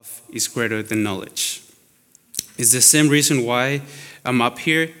is greater than knowledge. It's the same reason why I'm up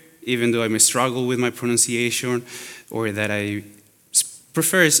here, even though I may struggle with my pronunciation, or that I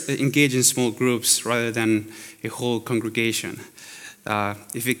prefer engage in small groups rather than a whole congregation.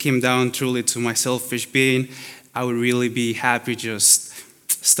 If it came down truly to my selfish being, I would really be happy just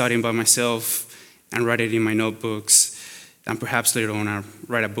studying by myself and write it in my notebooks, and perhaps later on I'll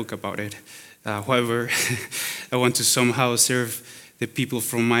write a book about it. However, I want to somehow serve the people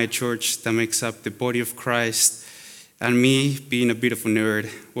from my church that makes up the body of Christ, and me being a bit of a nerd,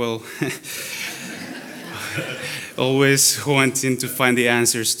 well, always wanting to find the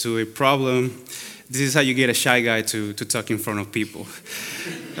answers to a problem. This is how you get a shy guy to talk in front of people,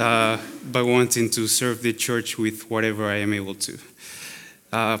 by wanting to serve the church with whatever I am able to.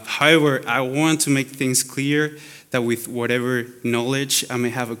 However, I want to make things clear that with whatever knowledge I may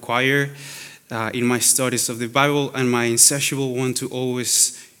have acquired in my studies of the Bible and my insatiable want to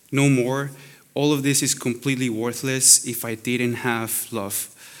always know more, all of this is completely worthless if I didn't have love.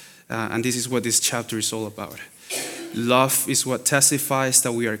 And this is what this chapter is all about. Love is what testifies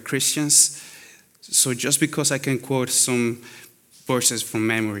that we are Christians. So just because I can quote some verses from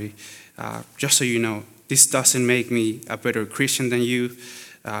memory, just so you know, this doesn't make me a better Christian than you.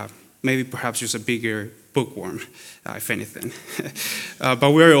 Maybe perhaps just a bigger bookworm, if anything.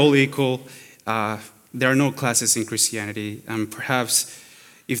 But we are all equal. There are no classes in Christianity, and perhaps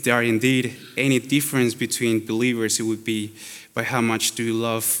if there are indeed any difference between believers, it would be by how much do you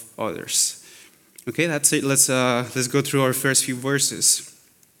love others. Okay, that's it. Let's go through our first few verses.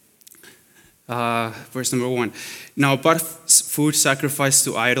 Verse number 1. Now, about food sacrificed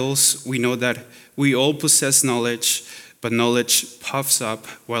to idols, we know that we all possess knowledge, but knowledge puffs up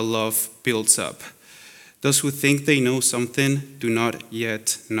while love builds up. Those who think they know something do not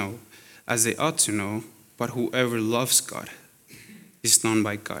yet know, as they ought to know, but whoever loves God is known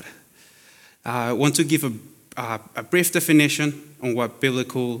by God. I want to give a brief definition on what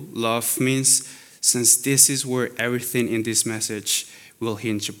biblical love means, since this is where everything in this message will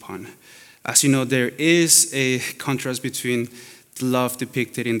hinge upon. As you know, there is a contrast between the love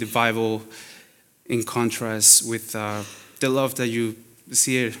depicted in the Bible in contrast with the love that you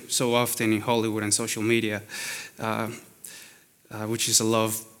see it so often in Hollywood and social media, which is a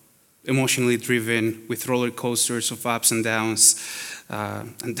love emotionally driven with roller coasters of ups and downs.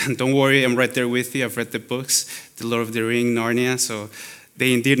 And don't worry, I'm right there with you. I've read the books, The Lord of the Ring, Narnia, so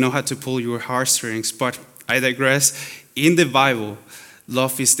they indeed know how to pull your heartstrings. But I digress. In the Bible,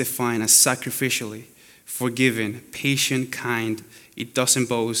 love is defined as sacrificially, forgiving, patient, kind. It doesn't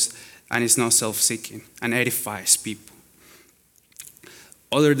boast, and it's not self-seeking, and edifies people.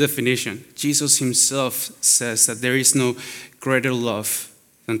 Other definition, Jesus himself says that there is no greater love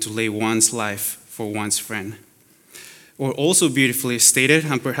than to lay one's life for one's friend. Or also beautifully stated,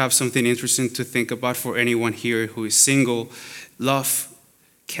 and perhaps something interesting to think about for anyone here who is single, love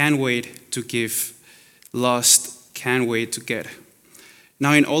can't wait to give, lust can't wait to get.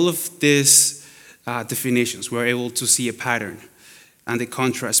 Now, in all of these definitions, we're able to see a pattern and the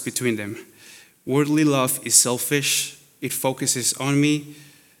contrast between them. Worldly love is selfish. It focuses on me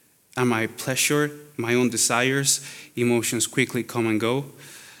and my pleasure, my own desires. Emotions quickly come and go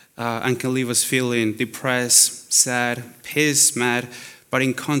and can leave us feeling depressed, sad, pissed, mad. But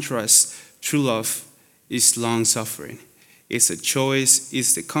in contrast, true love is long-suffering. It's a choice.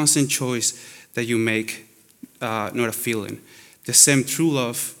 It's the constant choice that you make, not a feeling. The same true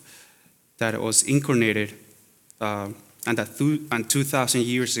love that was incarnated and that 2,000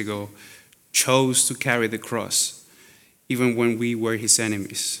 years ago chose to carry the cross, even when we were his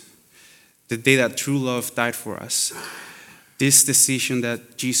enemies. The day that true love died for us, this decision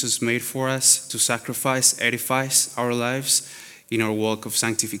that Jesus made for us to sacrifice edifies our lives in our walk of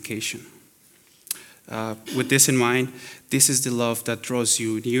sanctification. With this in mind, this is the love that draws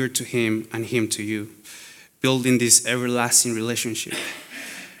you near to him and him to you, building this everlasting relationship.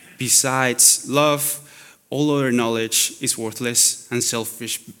 Besides love, all other knowledge is worthless and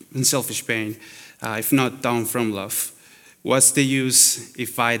selfish pain, if not down from love. What's the use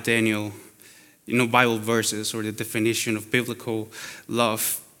if I, Daniel, Bible verses or the definition of biblical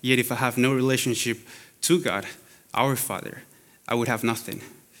love, yet if I have no relationship to God, our Father, I would have nothing.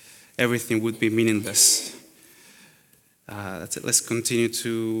 Everything would be meaningless. That's it. Let's continue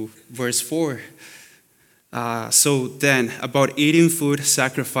to verse 4. So then, about eating food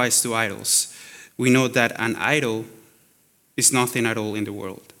sacrificed to idols, we know that an idol is nothing at all in the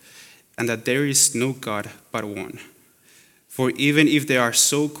world, and that there is no God but one. For even if there are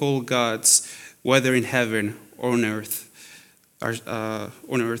so-called gods, whether in heaven or on earth,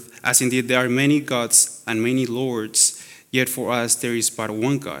 as indeed there are many gods and many lords, yet for us there is but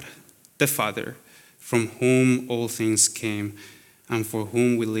one God, the Father, from whom all things came, and for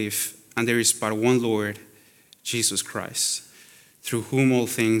whom we live, and there is but one Lord, Jesus Christ, through whom all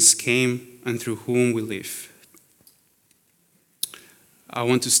things came, and through whom we live. I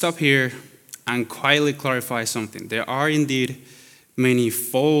want to stop here and quietly clarify something. There are indeed many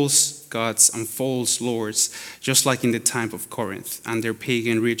false gods and false lords, just like in the time of Corinth and their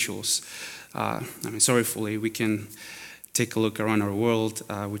pagan rituals. Sorrowfully, we can take a look around our world,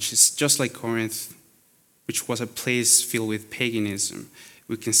 which is just like Corinth, which was a place filled with paganism.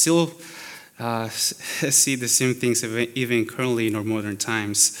 We can still see the same things even currently in our modern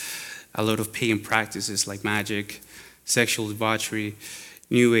times. A lot of pagan practices like magic, sexual debauchery,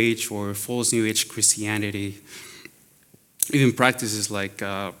 New Age or false New Age Christianity, even practices like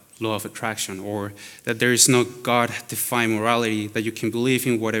law of attraction, or that there is no God-defined morality, that you can believe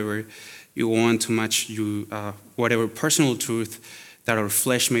in whatever you want to match you, whatever personal truth that our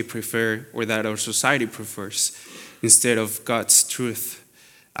flesh may prefer or that our society prefers, instead of God's truth,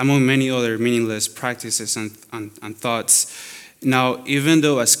 among many other meaningless practices and thoughts. Now, even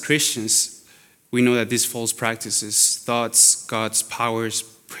though as Christians, we know that these false practices, thoughts, gods, powers,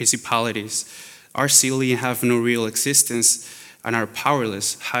 principalities, are silly and have no real existence and are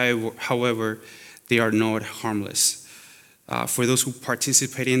powerless. However, they are not harmless for those who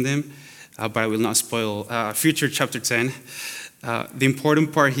participate in them, but I will not spoil future chapter 10. The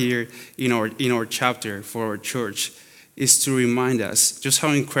important part here in our chapter for our church is to remind us just how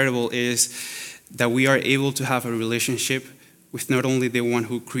incredible it is that we are able to have a relationship with not only the one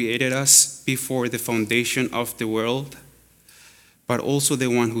who created us before the foundation of the world, but also the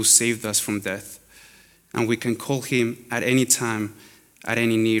one who saved us from death. And we can call him at any time, at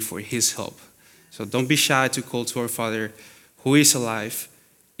any need for his help. So don't be shy to call to our Father, who is alive,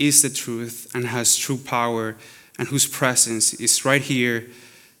 is the truth, and has true power, and whose presence is right here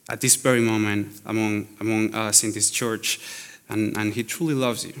at this very moment among us in this church. And he truly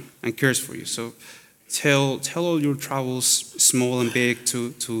loves you and cares for you. So tell all your troubles, small and big,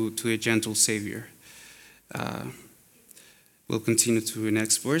 to a gentle Savior. We'll continue to the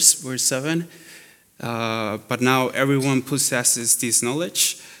next verse 7. But now everyone possesses this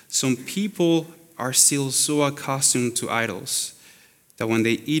knowledge. Some people are still so accustomed to idols that when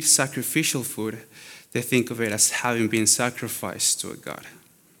they eat sacrificial food, they think of it as having been sacrificed to a god.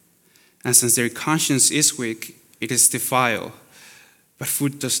 And since their conscience is weak, it is defiled. But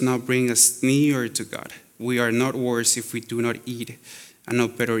food does not bring us near to God. We are not worse if we do not eat, and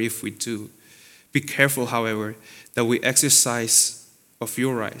not better if we do. Be careful, however, that the exercise of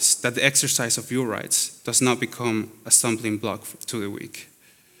your rights does not become a stumbling block to the weak.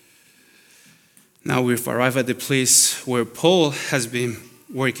 Now we've arrived at the place where Paul has been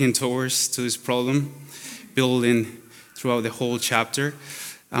working towards to this problem, building throughout the whole chapter.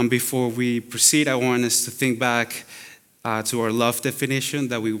 Before we proceed, I want us to think back to our love definition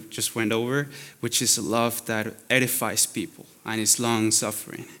that we just went over, which is a love that edifies people and is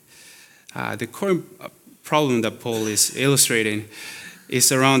long-suffering. The core problem that Paul is illustrating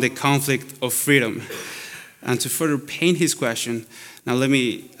is around the conflict of freedom. And to further paint his question, now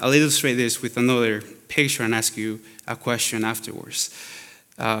I'll illustrate this with another picture and ask you a question afterwards.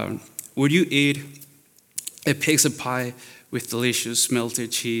 Would you eat a pizza pie with delicious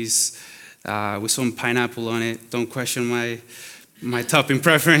melted cheese, with some pineapple on it? Don't question my topping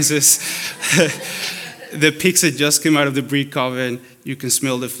preferences. The pizza just came out of the brick oven. You can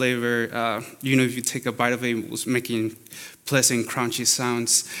smell the flavor. If you take a bite of it, it was making pleasant, crunchy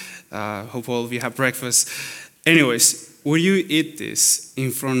sounds. Hope all of you have breakfast. Anyways, would you eat this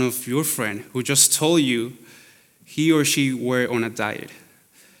in front of your friend who just told you he or she were on a diet?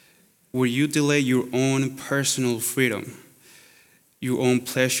 Would you delay your own personal freedom, your own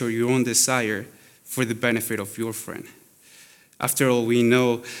pleasure, your own desire for the benefit of your friend? After all, we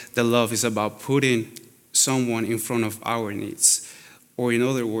know that love is about putting someone in front of our needs. Or in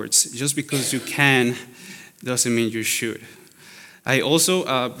other words, just because you can doesn't mean you should. I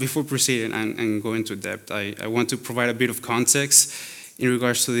also, before proceeding and going into depth, I want to provide a bit of context in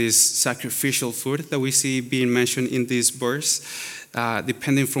regards to this sacrificial food that we see being mentioned in this verse.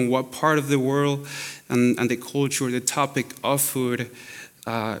 Depending from what part of the world and the culture, the topic of food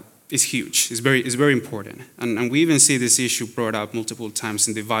is huge. It's very important. And we even see this issue brought up multiple times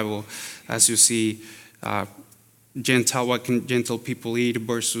in the Bible, as you see what can Gentile people eat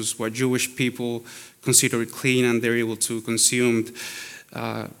versus what Jewish people consider clean and they're able to consume.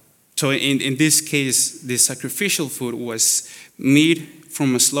 So in this case, the sacrificial food was meat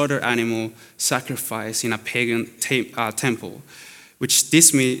from a slaughtered animal sacrificed in a pagan temple, which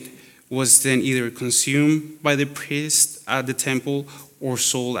this meat was then either consumed by the priest at the temple or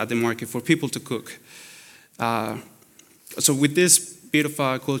sold at the market for people to cook. So with this bit of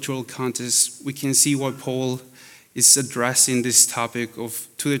a cultural context, we can see why Paul is addressing this topic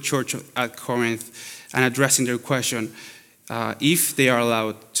to the church at Corinth and addressing their question if they are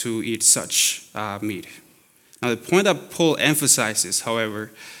allowed to eat such meat. Now, the point that Paul emphasizes,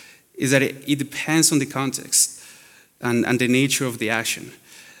 however, is that it depends on the context and the nature of the action.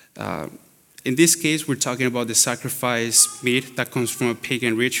 In this case, we're talking about the sacrifice meat that comes from a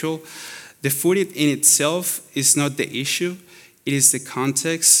pagan ritual. The food in itself is not the issue, it is the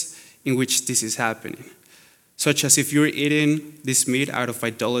context in which this is happening. Such as if you're eating this meat out of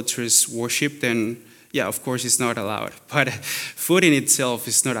idolatrous worship, then yeah, of course it's not allowed. But food in itself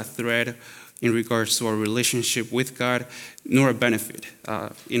is not a threat in regards to our relationship with God, nor a benefit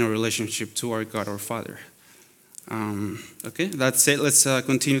in our relationship to our God or Father. Okay, that's it. Let's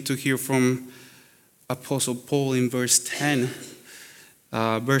continue to hear from Apostle Paul in verse 10.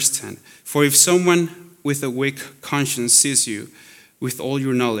 Verse 10. For if someone with a weak conscience sees you with all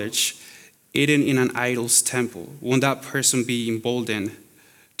your knowledge eating in an idol's temple, won't that person be emboldened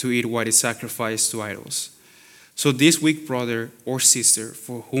to eat what is sacrificed to idols? So this weak brother or sister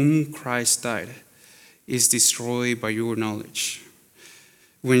for whom Christ died is destroyed by your knowledge.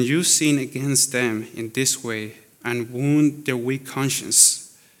 When you sin against them in this way and wound their weak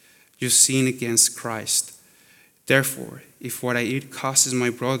conscience, you sin against Christ. Therefore, if what I eat causes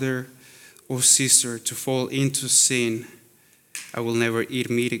my brother or sister to fall into sin, I will never eat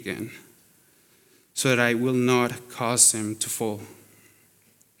meat again, so that I will not cause them to fall.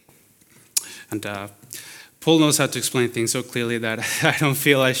 And Paul knows how to explain things so clearly that I don't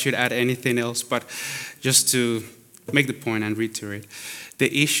feel I should add anything else, but just to make the point and reiterate.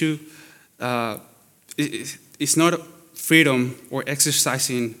 The issue is not freedom or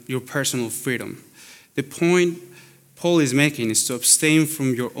exercising your personal freedom. The point Paul is making is to abstain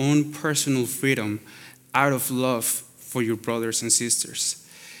from your own personal freedom out of love for your brothers and sisters,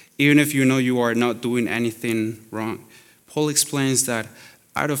 even if you know you are not doing anything wrong. Paul explains that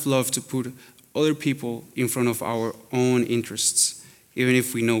out of love to put other people in front of our own interests, even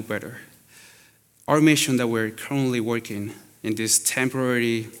if we know better. Our mission that we're currently working in this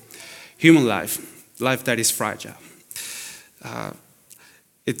temporary human life that is fragile.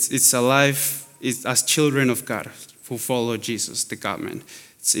 It's a life as children of God who follow Jesus, the God-man.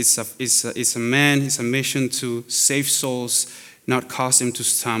 It's a mission to save souls, not cause them to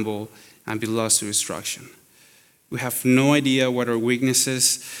stumble and be lost to destruction. We have no idea what our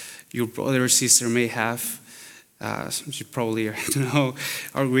weaknesses your brother or sister may have. You probably know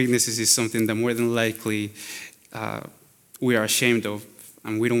our weaknesses is something that more than likely we are ashamed of,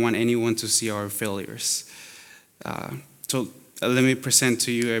 and we don't want anyone to see our failures. So let me present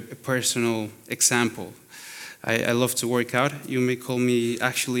to you a personal example. I love to work out. You may call me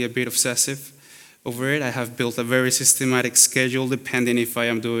actually a bit obsessive over it. I have built a very systematic schedule depending if I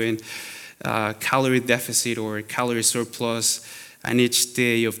am doing calorie deficit or calorie surplus, and each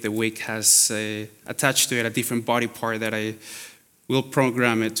day of the week has attached to it a different body part that I will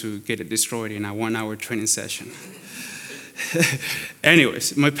program it to get it destroyed in a 1-hour training session.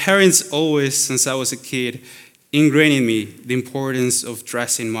 Anyways, my parents always, since I was a kid, ingrained in me the importance of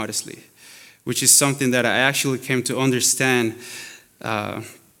dressing modestly, which is something that I actually came to understand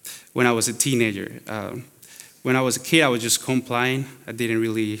when I was a teenager. When I was a kid, I was just complying. I didn't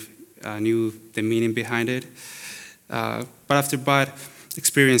really knew the meaning behind it. But after bad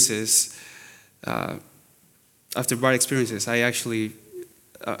experiences, I actually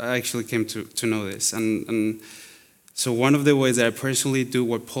came to know this. And so one of the ways that I personally do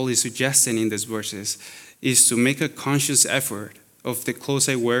what Paul is suggesting in these verses is to make a conscious effort of the clothes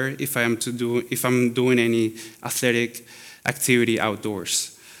I wear if I'm doing any athletic activity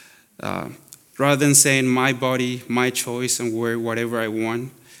outdoors. Rather than saying my body, my choice, and wear whatever I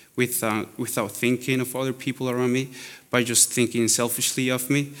want without thinking of other people around me, by just thinking selfishly of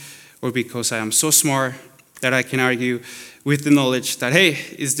me, or because I am so smart that I can argue with the knowledge that, hey,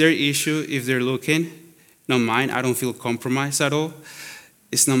 it's their issue if they're looking, not mine. I don't feel compromised at all.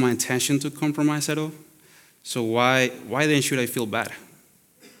 It's not my intention to compromise at all. So why then should I feel bad?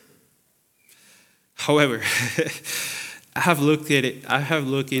 However, I have looked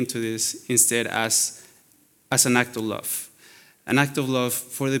into this instead as an act of love. An act of love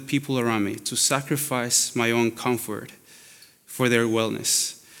for the people around me, to sacrifice my own comfort for their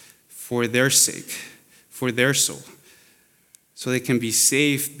wellness, for their sake, for their soul, so they can be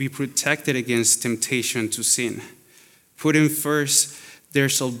safe, be protected against temptation to sin, putting first their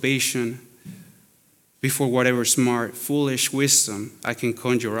salvation before whatever smart, foolish wisdom I can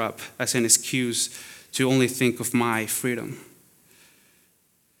conjure up as an excuse to only think of my freedom.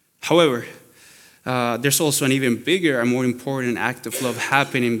 However, there's also an even bigger and more important act of love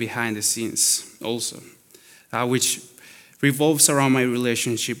happening behind the scenes also, which revolves around my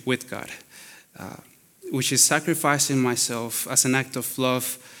relationship with God, which is sacrificing myself as an act of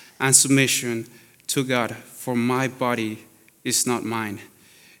love and submission to God, for my body is not mine,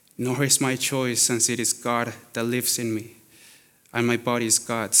 nor is my choice, since it is God that lives in me, and my body is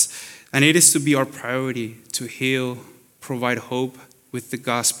God's. And it is to be our priority to heal, provide hope with the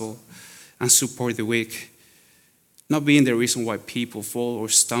gospel, and support the weak, not being the reason why people fall or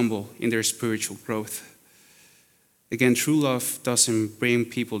stumble in their spiritual growth. Again, true love doesn't bring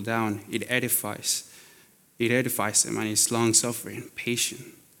people down, it edifies. It edifies them, and is long-suffering, patient.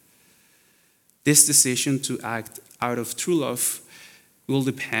 This decision to act out of true love will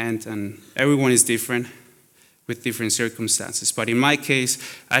depend, and everyone is different with different circumstances. But in my case,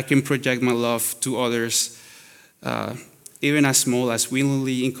 I can project my love to others, even as small as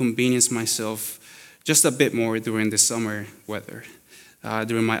willingly inconvenience myself just a bit more during the summer weather,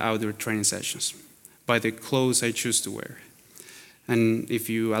 during my outdoor training sessions, by the clothes I choose to wear. And if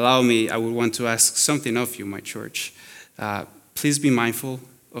you allow me, I would want to ask something of you, my church. Please be mindful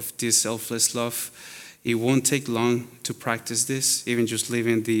of this selfless love. It won't take long to practice this. Even just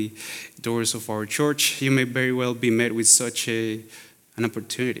leaving the doors of our church, you may very well be met with such an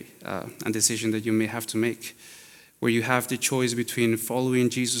opportunity, a decision that you may have to make, where you have the choice between following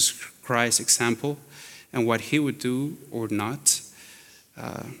Jesus Christ's example and what he would do or not.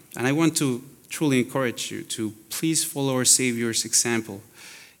 And I want to truly encourage you to please follow our Savior's example,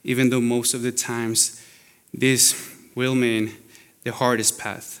 even though most of the times this will mean the hardest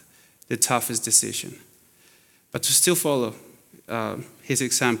path, the toughest decision. But to still follow his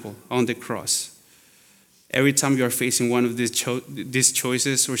example on the cross. Every time you are facing one of these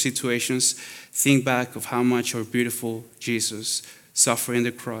choices or situations, think back of how much our beautiful Jesus suffered on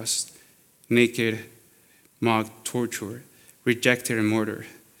the cross, naked, mocked, tortured, rejected, and murdered.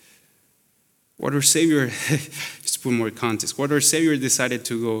 What our Savior, just to put more context, what our Savior decided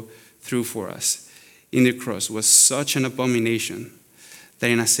to go through for us in the cross was such an abomination that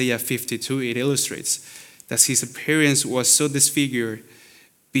in Isaiah 52 it illustrates that his appearance was so disfigured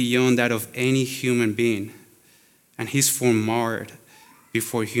beyond that of any human being, and his form marred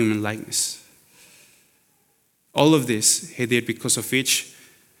before human likeness. All of this he did because of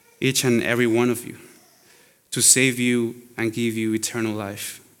each and every one of you, to save you and give you eternal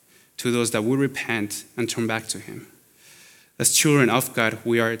life to those that will repent and turn back to him. As children of God,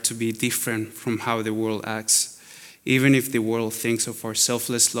 we are to be different from how the world acts, even if the world thinks of our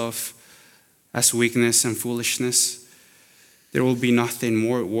selfless love as weakness and foolishness. There will be nothing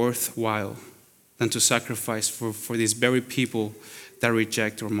more worthwhile than to sacrifice for these very people that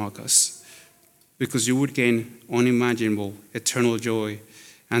reject or mock us, because you would gain unimaginable eternal joy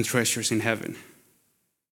and treasures in heaven.